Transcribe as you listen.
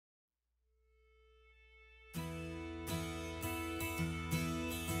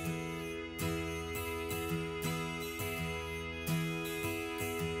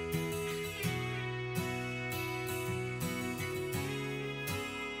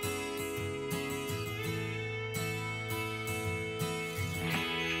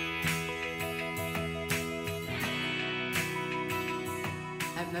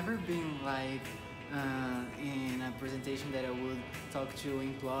I've never been like in a presentation that I would talk to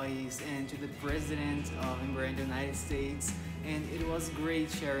employees and to the president of Embraer in the United States, and it was great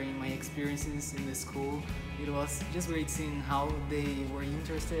sharing my experiences in the school. It was just great seeing how they were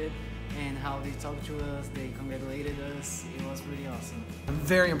interested and how they talked to us, they congratulated us. It was pretty awesome. I'm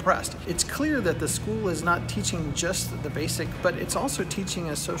very impressed. It's clear that the school is not teaching just the basic, but it's also teaching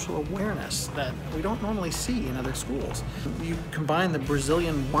a social awareness that we don't normally see in other schools. You combine the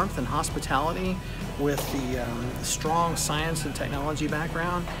Brazilian warmth and hospitality with the strong science and technology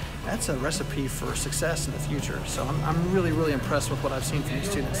background. That's a recipe for success in the future. So I'm really, really impressed with what I've seen from these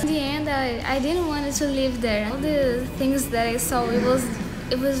students. In the end, I didn't want to live there. All the things that I saw,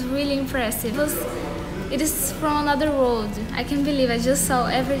 it was really impressive. It is from another world. I can't believe I just saw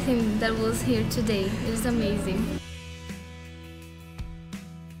everything that was here today. It was amazing.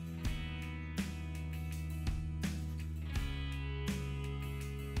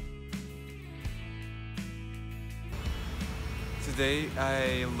 Today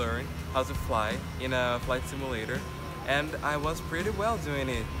I learned how to fly in a flight simulator, and I was pretty well doing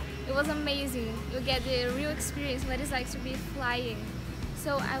it. It was amazing. You get the real experience what it's like to be flying.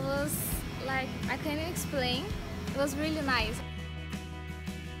 So I was like, I can't explain. It was really nice.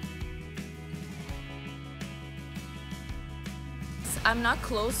 I'm not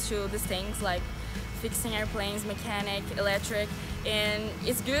close to these things like fixing airplanes, mechanic, electric, and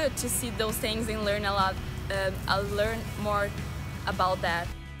it's good to see those things and learn a lot. I'll learn more about that.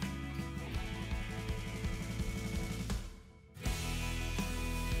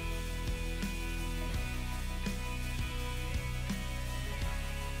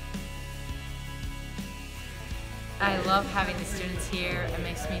 I love having the students here. It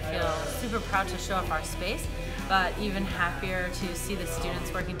makes me feel super proud to show off our space, but even happier to see the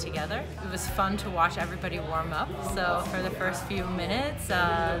students working together. It was fun to watch everybody warm up. So for the first few minutes,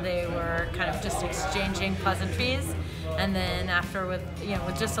 they were kind of just exchanging pleasantries, and then after, with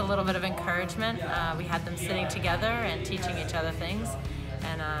just a little bit of encouragement, we had them sitting together and teaching each other things,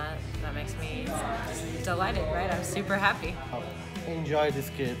 and that makes me just delighted, right? I'm super happy. I enjoy these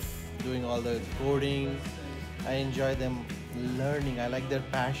kids doing all the coding. I enjoy them learning. I like their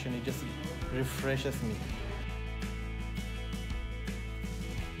passion. It just refreshes me.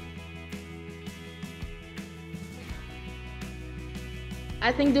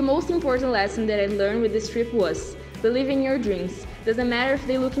 I think the most important lesson that I learned with this trip was believe in your dreams. Doesn't matter if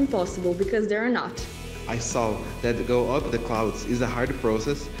they look impossible, because they are not. I saw that to go up the clouds is a hard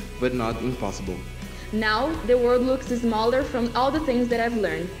process, but not impossible. Now the world looks smaller from all the things that I've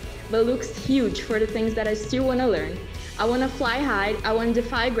learned, but looks huge for the things that I still want to learn. I want to fly high, I want to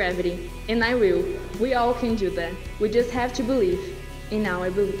defy gravity, and I will. We all can do that. We just have to believe. And now I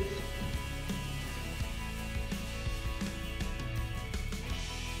believe.